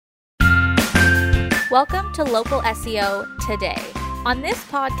Welcome to Local SEO Today. On this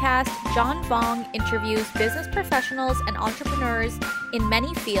podcast, John Vong interviews business professionals and entrepreneurs in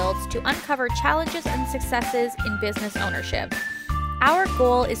many fields to uncover challenges and successes in business ownership. Our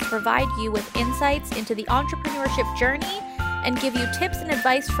goal is to provide you with insights into the entrepreneurship journey and give you tips and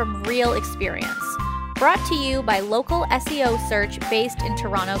advice from real experience. Brought to you by Local SEO Search based in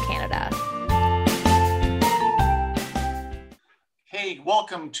Toronto, Canada. Hey,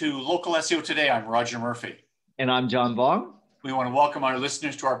 welcome to Local SEO Today. I'm Roger Murphy. And I'm John Vong. We want to welcome our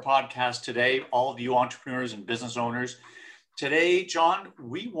listeners to our podcast today, all of you entrepreneurs and business owners. Today, John,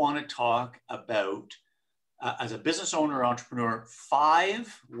 we want to talk about, as a business owner or entrepreneur,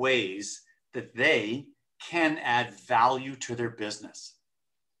 5 ways that they can add value to their business.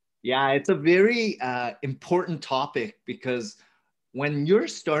 Yeah, it's a very important topic because when you're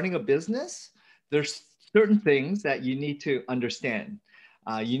starting a business, there's certain things that you need to understand.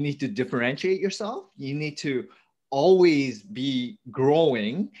 You need to differentiate yourself. You need to always be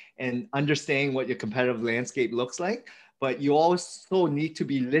growing and understanding what your competitive landscape looks like. But you also need to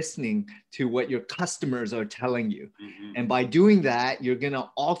be listening to what your customers are telling you. Mm-hmm. And by doing that, you're going to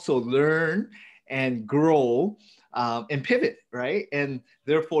also learn and grow and pivot, right? And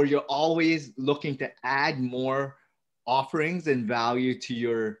therefore, you're always looking to add more offerings and value to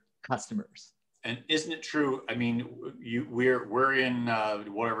your customers. And isn't it true? I mean, we're in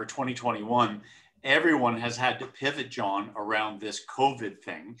 2021. Everyone has had to pivot, John, around this COVID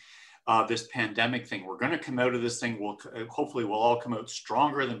thing, this pandemic thing. We're going to come out of this thing. Hopefully we'll all come out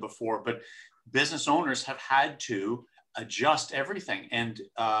stronger than before. But business owners have had to adjust everything and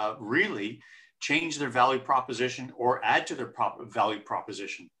really change their value proposition or add to their value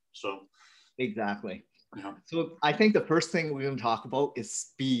proposition. So exactly. Yeah. So I think the first thing we're going to talk about is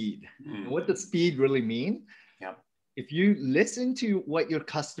speed. And what does speed really mean? Yeah. If you listen to what your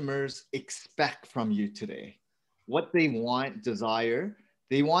customers expect from you today, what they want, desire,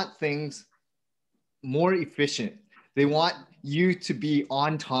 they want things more efficient. They want you to be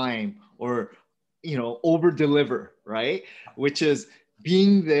on time or, over deliver, right? Which is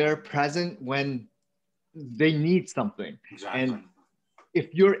being there present when they need something. Exactly. And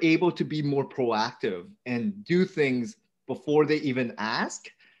if you're able to be more proactive and do things before they even ask,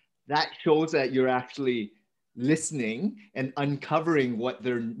 that shows that you're actually listening and uncovering what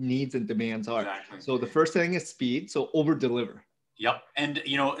their needs and demands are. Exactly. So the first thing is speed. So over deliver. Yep. And,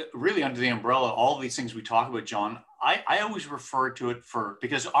 really under the umbrella, all these things we talk about, John, I always refer to it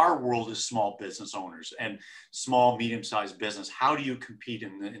because our world is small business owners and small, medium-sized business. How do you compete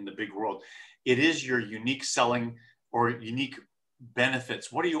in the big world? It is your unique selling or unique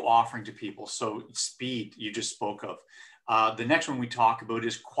benefits. What are you offering to people? So speed, you just spoke of. The next one we talk about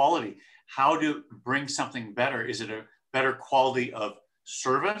is quality. How to bring something better? Is it a better quality of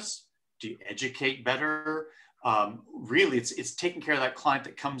service? Do you educate better? Really, it's taking care of that client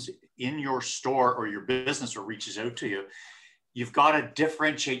that comes in your store or your business or reaches out to you. You've got to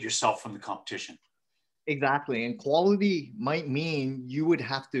differentiate yourself from the competition. Exactly. And quality might mean you would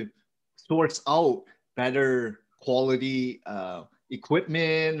have to source out better quality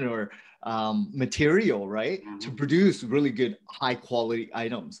equipment or material, right? Mm-hmm. To produce really good, high quality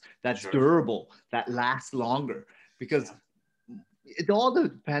items that's durable, that lasts longer. Because it all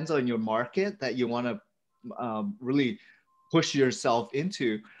depends on your market that you want to really push yourself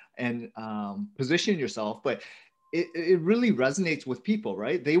into and position yourself. But it really resonates with people,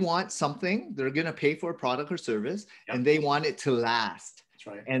 right? They want something, they're going to pay for a product or service, and they want it to last.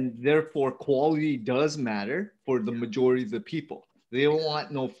 Right. And therefore, quality does matter for the majority of the people. They don't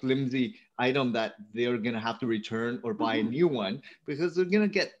want no flimsy item that they're going to have to return or buy a new one because they're going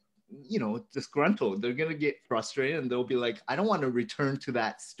to get, disgruntled. They're going to get frustrated and they'll be like, I don't want to return to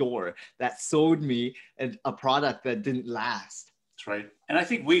that store that sold me a product that didn't last. That's right. And I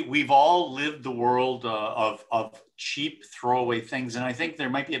think we've all lived the world of cheap throwaway things. And I think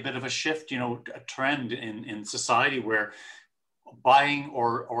there might be a bit of a shift, a trend in society where buying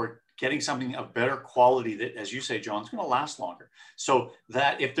or getting something of better quality that, as you say, John, is going to last longer. So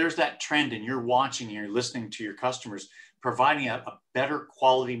that if there's that trend and you're watching and you're listening to your customers, providing a better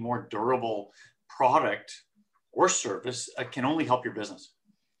quality, more durable product or service can only help your business.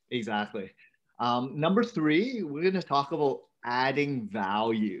 Exactly. Number 3, we're going to talk about adding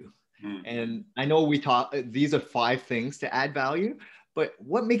value. And I know these are 5 things to add value, but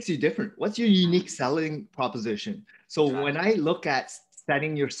what makes you different? What's your unique selling proposition? So when I look at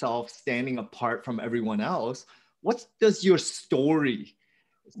setting yourself standing apart from everyone else, what does your story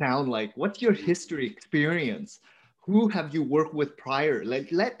sound like? What's your history experience? Who have you worked with prior?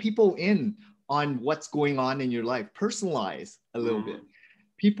 Let people in on what's going on in your life. Personalize a little bit.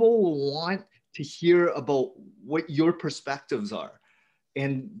 People will want to hear about what your perspectives are.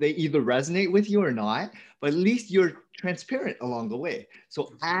 And they either resonate with you or not, but at least you're transparent along the way.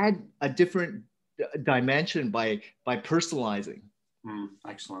 So add a different dimension by personalizing.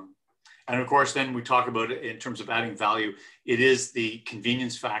 Excellent. And of course, then we talk about it in terms of adding value. It is the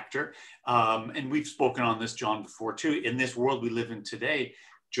convenience factor. And we've spoken on this, John, before too. In this world we live in today,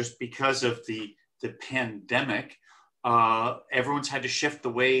 just because of the pandemic, everyone's had to shift the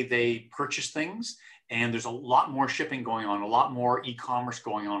way they purchase things. And there's a lot more shipping going on, a lot more e-commerce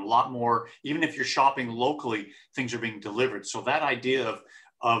going on, a lot more, even if you're shopping locally, things are being delivered. So that idea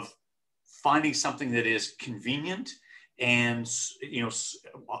of finding something that is convenient and, you know,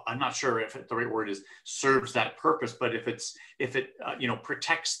 I'm not sure if the right word is serves that purpose, but if it you know,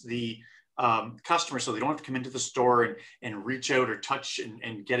 protects the customer so they don't have to come into the store and reach out or touch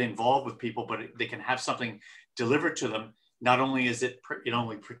and get involved with people, but they can have something delivered to them. Not only is it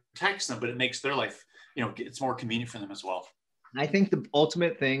only protects them, but it makes their life, you know, it's more convenient for them as well. I think the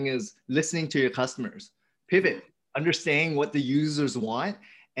ultimate thing is listening to your customers, pivot, understanding what the users want,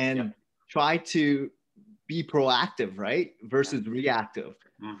 and try to be proactive, right? Versus reactive.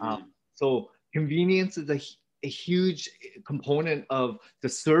 So convenience is a huge component of the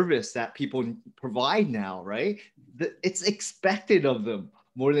service that people provide now, right? It's expected of them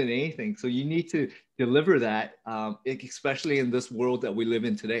more than anything. So you need to deliver that, especially in this world that we live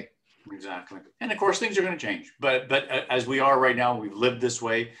in today. Exactly. And of course, things are going to change. But as we are right now, we've lived this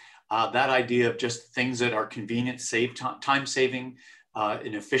way. That idea of just things that are convenient, save time saving,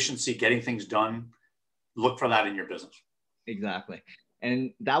 and efficiency, getting things done, look for that in your business. Exactly.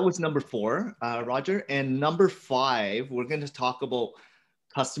 And that was number 4, Roger. And number 5, we're going to talk about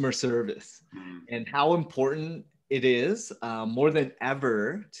customer service and how important it is more than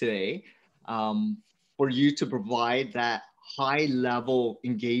ever today for you to provide that high level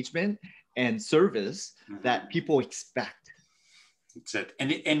engagement and service that people expect. That's it.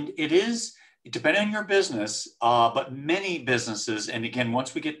 And it is, depending on your business, but many businesses, and again,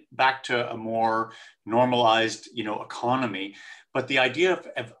 once we get back to a more normalized, you know, economy, but the idea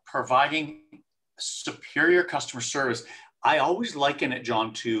of providing superior customer service, I always liken it,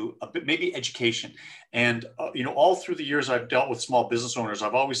 John, to a bit, maybe education. And, you know, all through the years I've dealt with small business owners,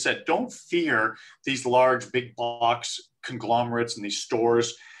 I've always said, don't fear these large, big box conglomerates and these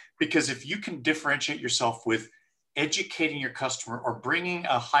stores, because if you can differentiate yourself with educating your customer or bringing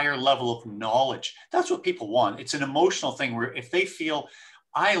a higher level of knowledge, that's what people want. It's an emotional thing where if they feel,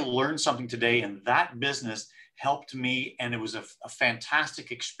 I learned something today and that business helped me and it was a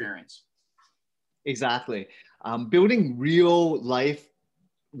fantastic experience. Exactly. Building real life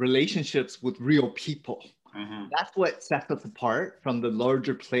relationships with real people. That's what sets us apart from the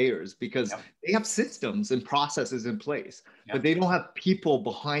larger players, because they have systems and processes in place, but they don't have people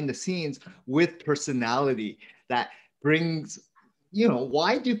behind the scenes with personality that brings, you know,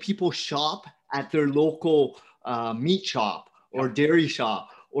 why do people shop at their local meat shop or dairy shop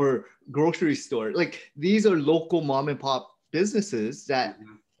or grocery store? Like, these are local mom and pop businesses that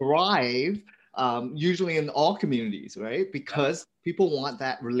thrive usually in all communities, right? Because people want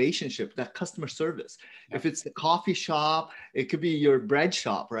that relationship, that customer service. If it's the coffee shop, it could be your bread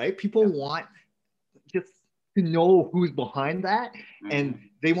shop, right? People want just to know who's behind that, and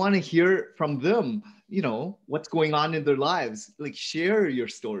they want to hear from them, you know, what's going on in their lives. Like, share your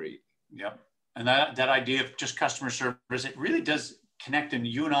story. Yep. And that idea of just customer service, it really does connect. And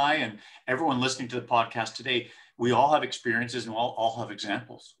you and I and everyone listening to the podcast today, we all have experiences and all have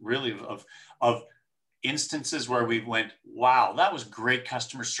examples really of instances where we went, wow, that was great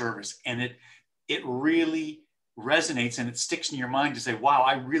customer service. And it really resonates and it sticks in your mind to say, wow,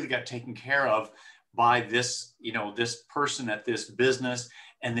 I really got taken care of by this, you know, this person at this business,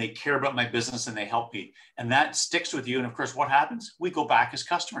 and they care about my business and they help me. And that sticks with you. And of course, what happens? We go back as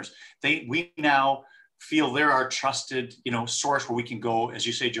customers. We now feel they're our trusted, you know, source where we can go, as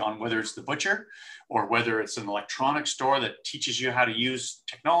you say, John, whether it's the butcher or whether it's an electronics store that teaches you how to use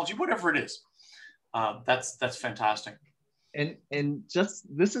technology, whatever it is. That's fantastic. And just,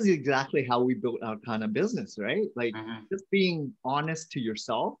 this is exactly how we built our kind of business, right? Like just being honest to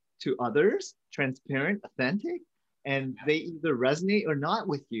yourself, to others, transparent, authentic, and they either resonate or not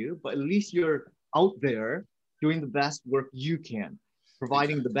with you, but at least you're out there doing the best work you can,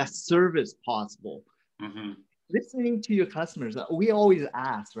 providing the best service possible. Listening to your customers. We always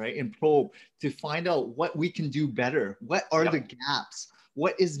ask, right, and probe to find out what we can do better. What are the gaps?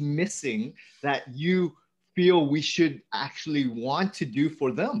 What is missing that you feel we should actually want to do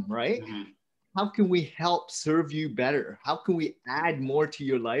for them, right? How can we help serve you better? How can we add more to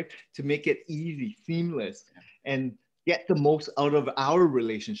your life to make it easy, seamless, and get the most out of our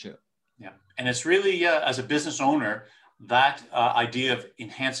relationship? Yeah. And it's really, as a business owner, that idea of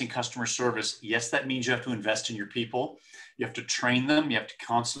enhancing customer service, yes, that means you have to invest in your people. You have to train them. You have to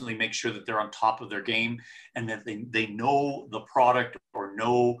constantly make sure that they're on top of their game and that they know the product or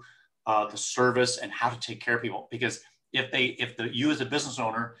know the service and how to take care of people. Because you as a business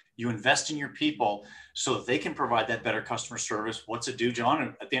owner, you invest in your people so that they can provide that better customer service. What's it do, John?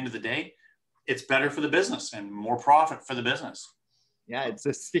 And at the end of the day, it's better for the business and more profit for the business. Yeah, it's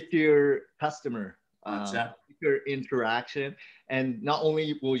a stickier customer, Stickier interaction. And not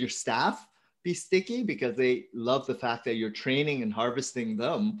only will your staff be sticky because they love the fact that you're training and harvesting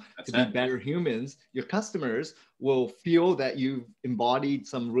them to be better humans, your customers will feel that you've embodied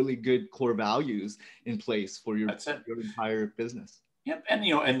some really good core values in place for your entire business. Yep. And,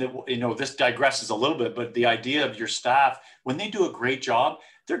 this digresses a little bit, but the idea of your staff, when they do a great job,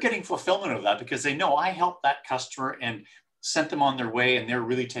 they're getting fulfillment of that because they know I helped that customer and sent them on their way and they're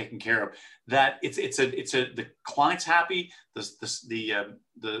really taken care of. That the client's happy,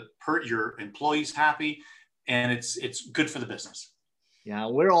 your employees happy, and it's good for the business. Yeah,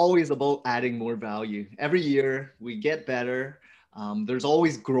 we're always about adding more value. Every year we get better. There's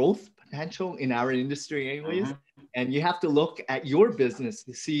always growth potential in our industry anyways. Mm-hmm. And you have to look at your business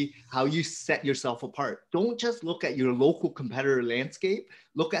to see how you set yourself apart. Don't just look at your local competitor landscape.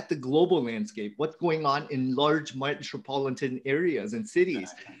 Look at the global landscape. What's going on in large metropolitan areas and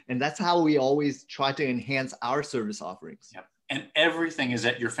cities. And that's how we always try to enhance our service offerings. Yep. And everything is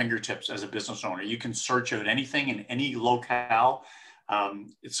at your fingertips as a business owner. You can search out anything in any locale.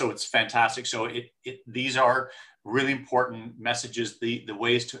 So it's fantastic. So these are really important messages, the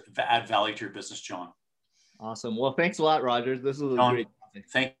ways to add value to your business, John. Awesome. Well, thanks a lot, Rogers. This was a great topic.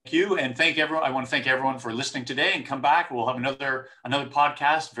 Thank you. And thank everyone. I want to thank everyone for listening today and come back. We'll have another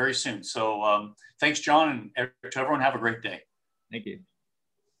podcast very soon. So thanks, John, and to everyone, have a great day. Thank you.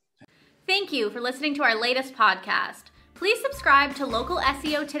 Thank you for listening to our latest podcast. Please subscribe to Local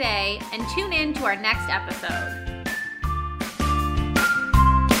SEO Today and tune in to our next episode.